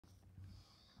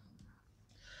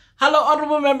Hello,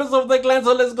 honorable members of the clan.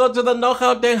 So let's go to the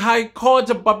Knockout Day High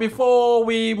Court. But before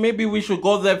maybe we should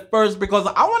go there first because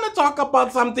I want to talk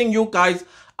about something you guys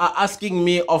are asking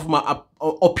me of my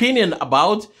opinion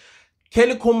about.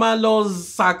 Kelly Kumalo's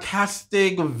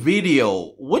sarcastic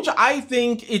video, which I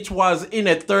think it was in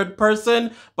a third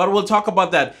person, but we'll talk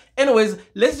about that. Anyways,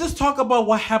 let's just talk about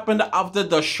what happened after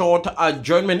the short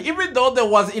adjournment. Even though there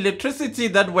was electricity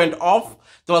that went off,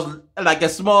 there was like a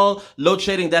small load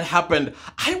shedding that happened.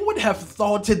 I would have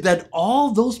thought that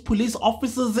all those police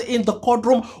officers in the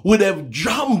courtroom would have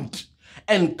jumped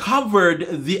and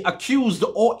covered the accused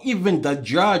or even the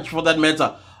judge for that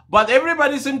matter. But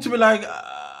everybody seemed to be like,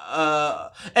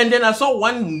 and then I saw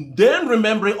one then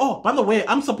remembering, oh, by the way,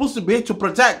 I'm supposed to be here to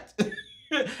protect.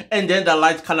 And then the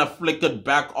lights kind of flickered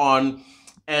back on.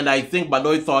 And I think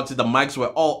Baloy thought the mics were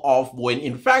all off when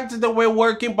in fact they were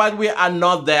working, but we are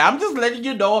not there. I'm just letting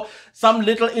you know some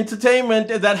little entertainment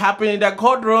that happened in that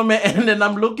courtroom. And then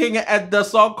I'm looking at the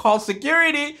so-called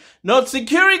security, not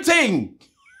security.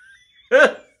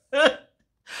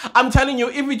 I'm telling you,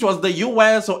 if it was the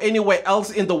US or anywhere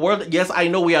else in the world, yes, I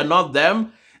know we are not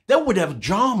them, they would have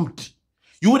jumped.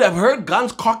 You would have heard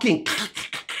guns cocking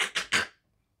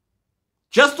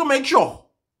just to make sure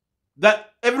that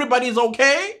everybody's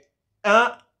okay.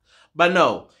 But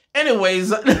no.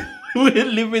 Anyways, we'll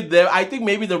leave it there. I think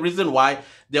maybe the reason why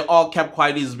they all kept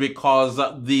quiet is because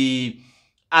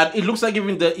it looks like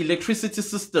even the electricity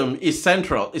system is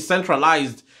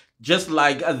centralized, just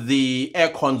like the air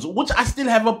cons, which I still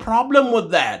have a problem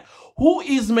with that. Who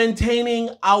is maintaining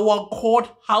our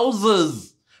courthouses?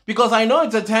 Because I know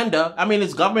it's a tender. I mean,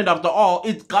 it's government after all.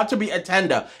 It's got to be a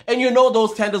tender. And you know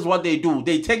those tenders, what they do.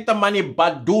 They take the money,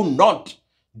 but do not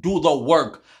do the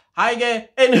work. Hi, guys.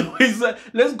 Anyways,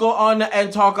 let's go on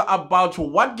and talk about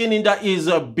what Geninda is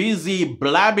busy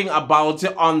blabbing about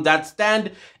on that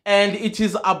stand. And it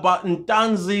is about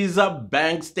Ntanzi's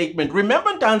bank statement.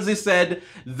 Remember, Ntanzi said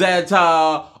that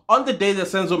on the day the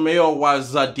Senzo Mayor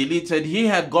was deleted, he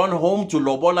had gone home to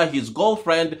Lobola, his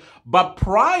girlfriend. But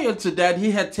prior to that,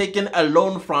 he had taken a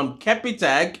loan from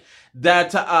Capitec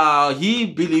that he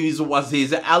believes was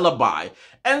his alibi.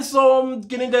 And so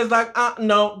Geninda is like,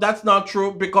 no, that's not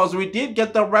true, because we did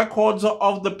get the records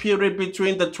of the period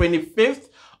between the 25th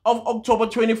of October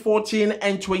 2014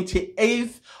 and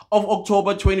 28th of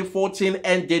October 2014,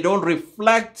 and they don't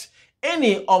reflect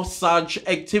any of such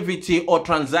activity or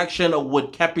transaction with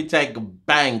Capitec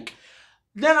Bank.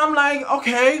 Then I'm like,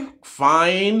 okay,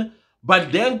 fine.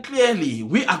 But then clearly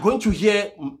we are going to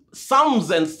hear sums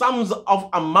and sums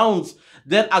of amounts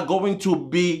that are going to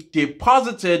be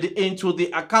deposited into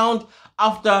the account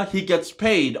after he gets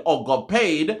paid or got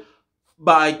paid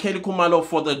by Kelly Kumalo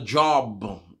for the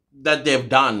job that they've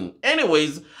done.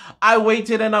 Anyways, I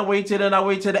waited and I waited and I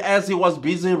waited as he was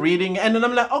busy reading. And then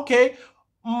I'm like, okay,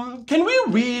 can we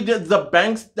read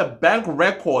the bank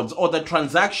records or the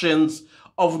transactions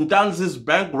of Ntanzi's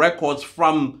bank records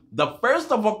from the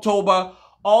 1st of October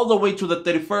all the way to the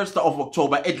 31st of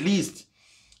October at least?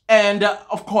 And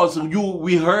of course,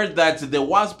 we heard that there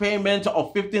was payment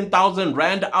of 15,000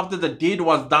 Rand after the deed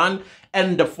was done.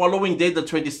 And the following day, the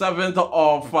 27th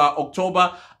of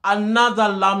October, another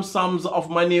lump sums of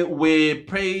money were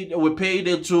paid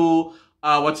to,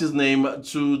 what's his name,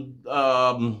 to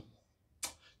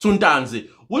Ntanzi,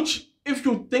 which, if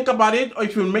you think about it, or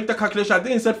if you make the calculation, I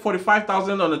think it said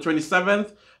 45,000 on the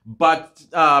 27th, but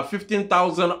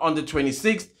 15,000 on the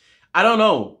 26th. I don't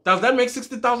know. Does that make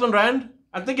 60,000 Rand?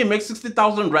 I think it makes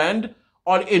 60,000 Rand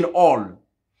all in all.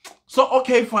 So,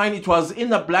 okay, fine. It was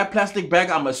in a black plastic bag,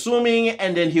 I'm assuming,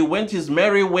 and then he went his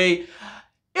merry way.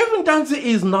 Even Ntanzi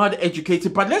is not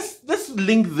educated, but let's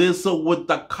link this with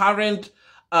the current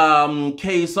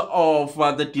case of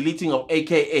the deleting of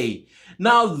AKA.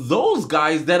 Now, those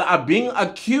guys that are being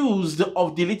accused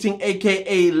of deleting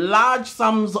AKA, large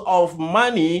sums of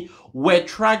money were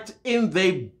tracked in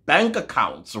their bank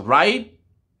accounts, right?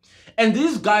 And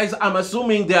these guys, I'm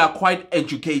assuming they are quite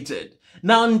educated.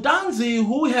 Now, Ntanzi,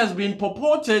 who has been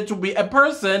purported to be a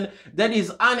person that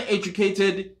is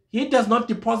uneducated, he does not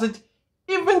deposit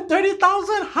even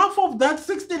 30,000, half of that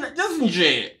 60, just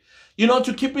Nje, you know,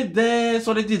 to keep it there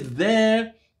so that it's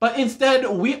there. But instead,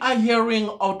 we are hearing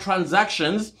of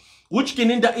transactions which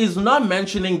Geninda is not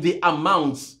mentioning the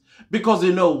amounts, because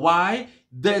you know why?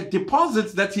 The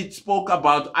deposits that he spoke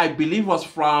about, I believe, was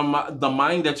from the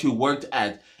mine that he worked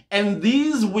at. And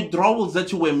these withdrawals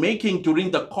that you were making during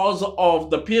the course of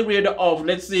the period of,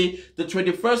 let's say, the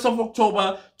 21st of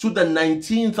October to the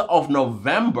 19th of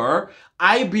November,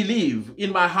 I believe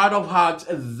in my heart of hearts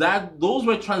that those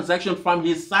were transactions from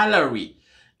his salary.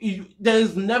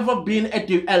 there's never been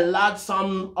a large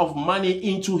sum of money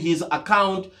into his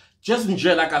account, just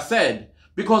like I said.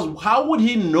 Because how would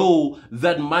he know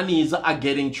that monies are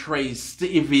getting traced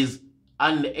if he's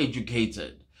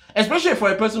uneducated? Especially for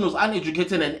a person who's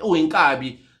uneducated and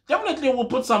Inkabi, definitely will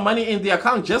put some money in the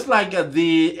account, just like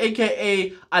the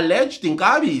AKA alleged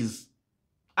Inkabis.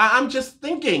 I'm just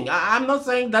thinking. I'm not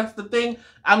saying that's the thing.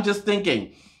 I'm just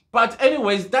thinking. But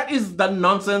anyways, that is the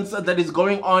nonsense that is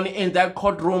going on in that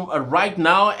courtroom right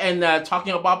now, and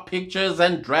talking about pictures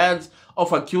and dreads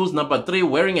of accused number 3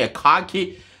 wearing a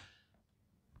khaki.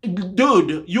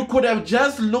 Dude, you could have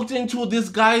just looked into this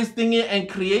guy's thingy and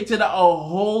created a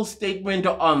whole statement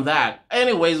on that.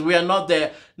 Anyways, we are not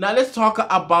there. Now let's talk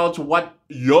about what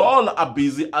y'all are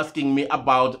busy asking me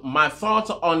about, my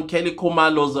thoughts on Kelly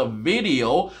Khumalo's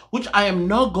video, which I am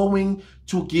not going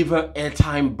to give her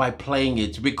airtime by playing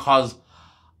it, because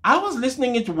I was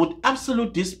listening it with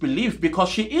absolute disbelief, because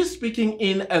she is speaking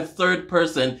in a third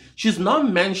person. She's not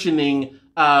mentioning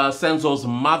Senzo's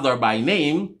mother by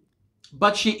name,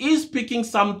 but she is speaking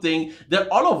something that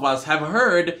all of us have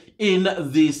heard in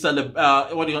the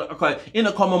in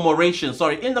the commemoration.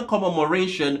 In the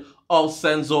commemoration of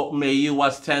Senzo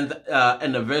Meyiwa's 10th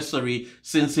anniversary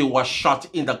since he was shot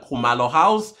in the Khumalo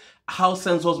house. How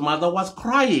Senzo's mother was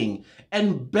crying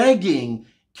and begging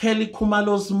Kelly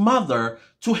Khumalo's mother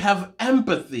to have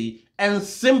empathy and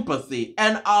sympathy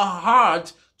and a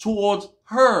heart towards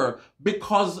her,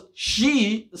 because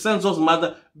she, Senzo's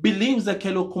mother, believes that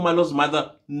Kelly Khumalo's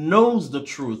mother knows the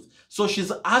truth. So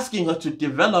she's asking her to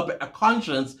develop a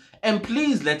conscience and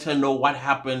please let her know what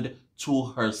happened to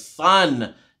her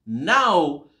son.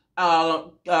 Now,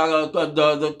 the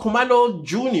Khumalo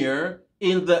Jr.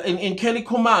 in Kelly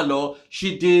Khumalo,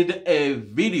 she did a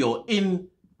video in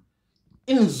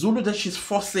Zulu that she's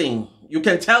forcing. You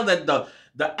can tell that the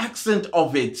accent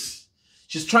of it.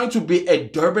 She's trying to be a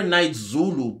Durbanite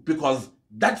Zulu, because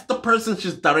that's the person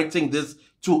she's directing this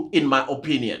to, in my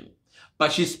opinion.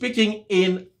 But she's speaking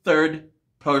in third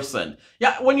person.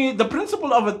 Yeah, the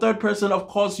principle of a third person, of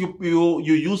course, you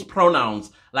use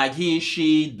pronouns like he,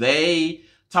 she, they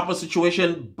type of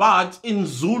situation. But in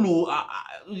Zulu,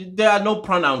 there are no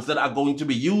pronouns that are going to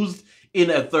be used in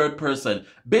a third person.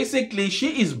 Basically,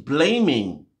 she is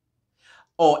blaming,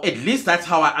 or at least that's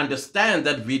how I understand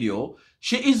that video.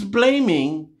 She is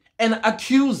blaming and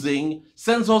accusing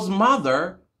Senzo's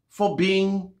mother for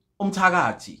being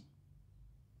umthakathi.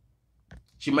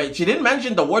 She didn't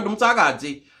mention the word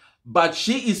umthakathi, but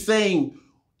she is saying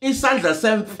isandla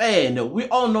semfene. We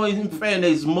all know imfene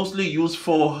is mostly used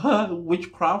for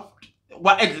witchcraft.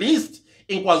 Well, at least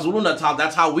in KwaZulu-Natal,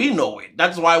 that's how we know it.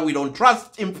 That's why we don't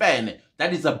trust imfene.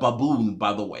 That is a baboon,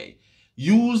 by the way,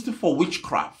 used for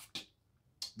witchcraft.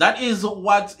 That is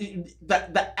what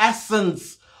the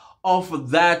essence of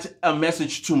that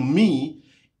message to me.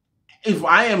 If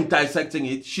I am dissecting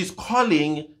it, she's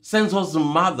calling Senzo's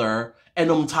mother an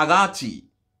umthakathi,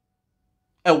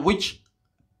 a witch.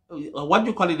 What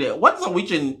do you call it? What's a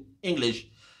witch in English?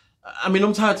 I mean,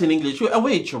 umthakathi in English, a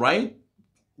witch, right?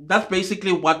 That's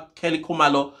basically what Kelly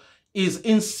Khumalo is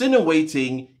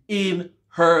insinuating in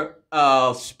her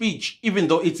speech, even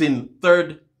though it's in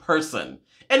third person.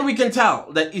 And we can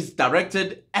tell that it's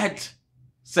directed at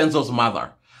Senzo's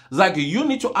mother. It's like, you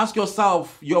need to ask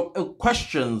yourself your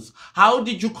questions. How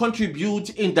did you contribute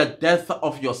in the death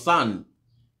of your son?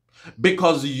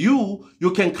 Because you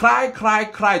can cry.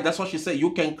 That's what she said.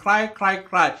 You can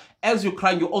cry. As you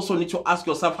cry, you also need to ask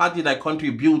yourself, how did I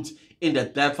contribute in the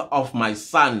death of my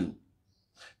son?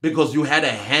 Because you had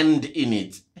a hand in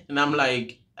it. And I'm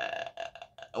like,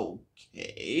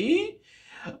 okay.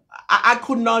 I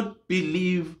could not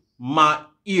believe my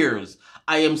ears.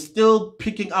 I am still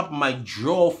picking up my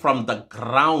jaw from the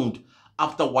ground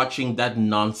after watching that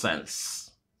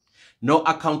nonsense. No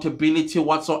accountability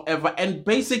whatsoever. And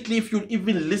basically, if you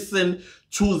even listen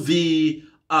to the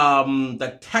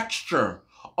texture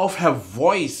of her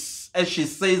voice as she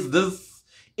says this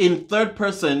in third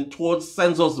person towards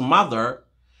Senzo's mother,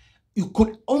 you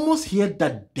could almost hear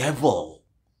the devil,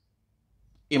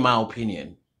 in my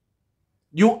opinion.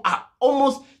 You are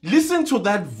almost, listen to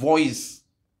that voice,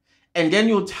 and then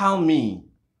you tell me,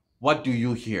 what do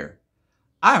you hear?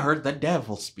 I heard the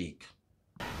devil speak.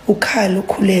 Ukhalo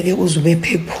khuleke uzube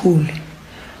phephule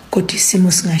kodwa isimo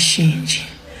singashinji,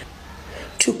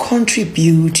 to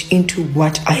contribute into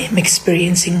what I am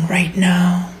experiencing right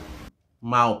now.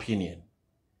 My opinion.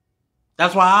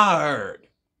 That's what I heard.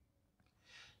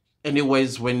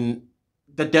 Anyways, when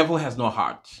the devil has no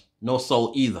heart, no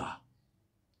soul either.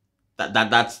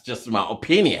 That's just my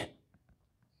opinion.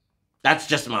 That's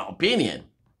just my opinion.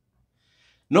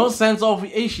 No sense of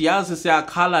yazi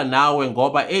siyakhala nawe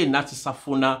ngoba nathi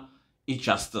safuna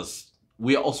justice.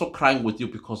 We are also crying with you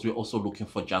because we're also looking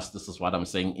for justice, is what I'm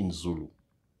saying in Zulu.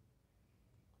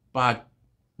 But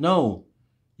no,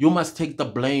 you must take the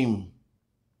blame.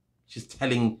 She's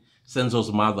telling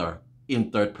Senzo's mother in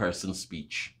third-person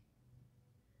speech.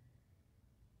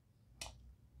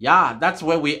 Yeah, that's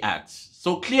where we're at.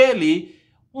 So clearly,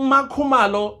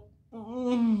 Makhumalo,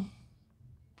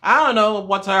 I don't know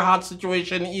what her heart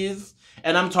situation is.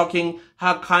 And I'm talking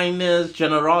her kindness,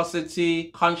 generosity,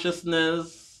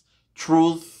 consciousness,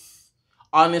 truth,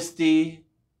 honesty.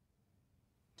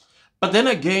 But then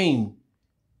again,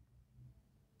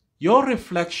 your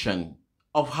reflection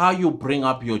of how you bring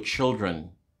up your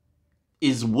children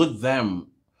is with them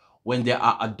when they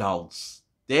are adults.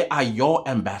 They are your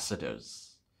ambassadors.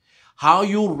 How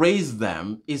you raise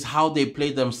them is how they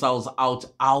play themselves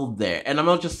out there. And I'm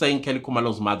not just saying Kelly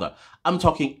Khumalo's mother. I'm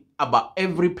talking about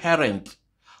every parent.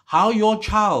 How your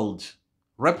child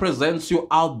represents you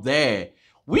out there.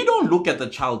 We don't look at the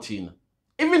child, Tina.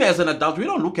 Even as an adult, we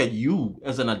don't look at you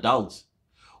as an adult.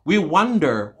 We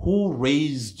wonder who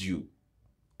raised you.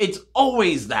 It's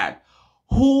always that.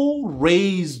 Who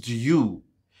raised you?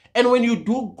 And when you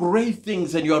do great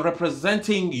things and you're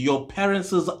representing your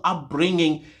parents'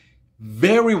 upbringing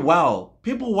very well,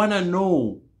 people want to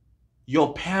know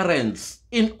your parents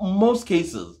in most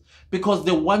cases because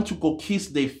they want to go kiss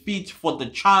their feet for the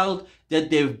child that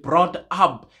they've brought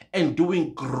up and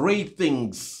doing great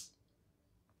things.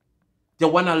 They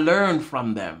want to learn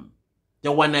from them. They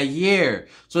want to hear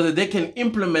so that they can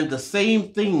implement the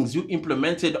same things you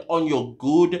implemented on your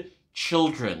good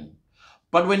children.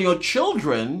 But when your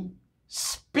children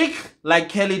speak like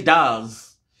Kelly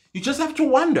does, you just have to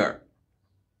wonder.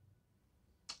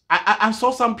 I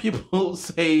saw some people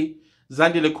say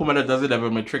Zandile Khumalo doesn't have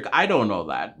a matric. I don't know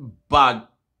that.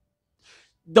 But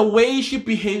the way she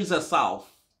behaves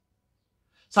herself,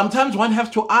 sometimes one has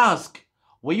to ask,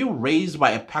 were you raised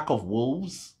by a pack of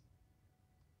wolves?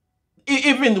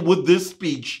 Even with this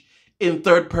speech in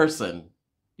third person,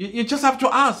 you just have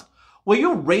to ask, were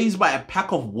you raised by a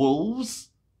pack of wolves?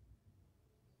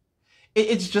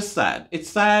 It's just sad. It's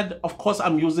sad. Of course,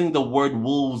 I'm using the word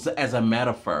wolves as a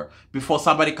metaphor. Before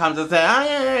somebody comes and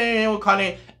says,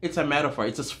 it's a metaphor.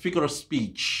 It's a figure of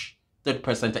speech. Third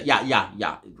person.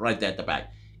 Yeah. Right there at the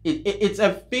back. It's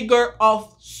a figure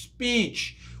of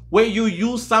speech where you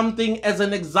use something as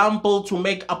an example to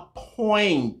make a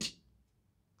point.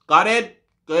 Got it?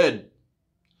 Good.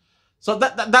 So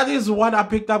that is what I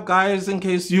picked up, guys. In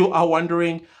case you are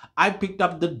wondering, I picked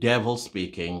up the devil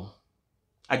speaking.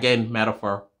 Again,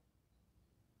 metaphor.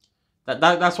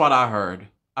 That's what I heard.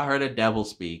 I heard a devil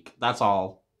speak. That's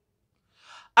all.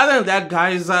 Other than that,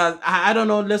 guys, I don't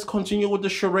know. Let's continue with the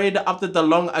charade after the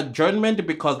long adjournment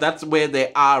because that's where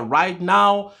they are right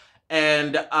now.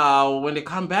 And when they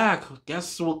come back,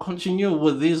 guess we'll continue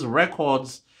with these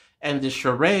records and the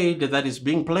charade that is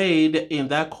being played in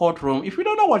that courtroom. If you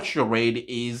don't know what charade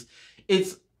is,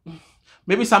 it's...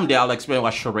 Maybe someday I'll explain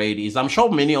what charade is. I'm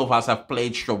sure many of us have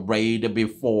played charade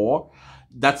before.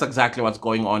 That's exactly what's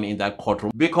going on in that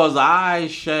courtroom. Because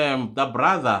Shem, the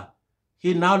brother,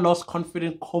 he now lost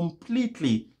confidence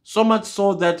completely. So much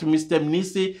so that Mr.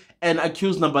 Mnisi and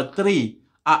accused number 3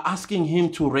 are asking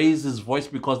him to raise his voice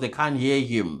because they can't hear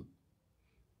him.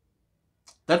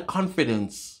 That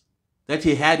confidence that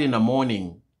he had in the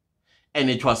morning,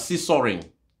 and it was seesawing.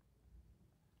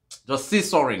 Just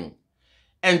seesawing.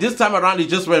 And this time around, it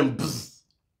just went bzz.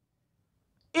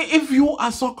 If you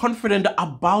are so confident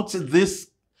about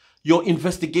this, your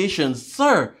investigations,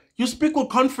 sir, you speak with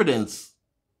confidence.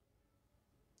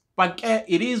 But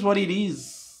it is what it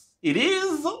is. It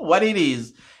is what it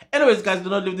is. Anyways, guys, do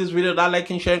not leave this video without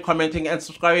liking, sharing, commenting, and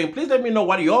subscribing. Please let me know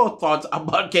what are your thoughts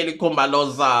about Kelly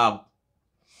Khumalo's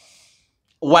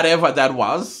whatever that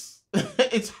was.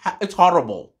 It's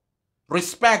horrible.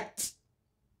 Respect.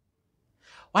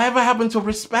 Whatever happened to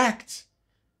respect?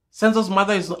 Senzo's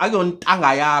mother is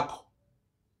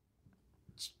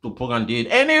stupid indeed.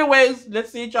 Anyways,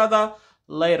 let's see each other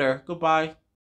later. Goodbye.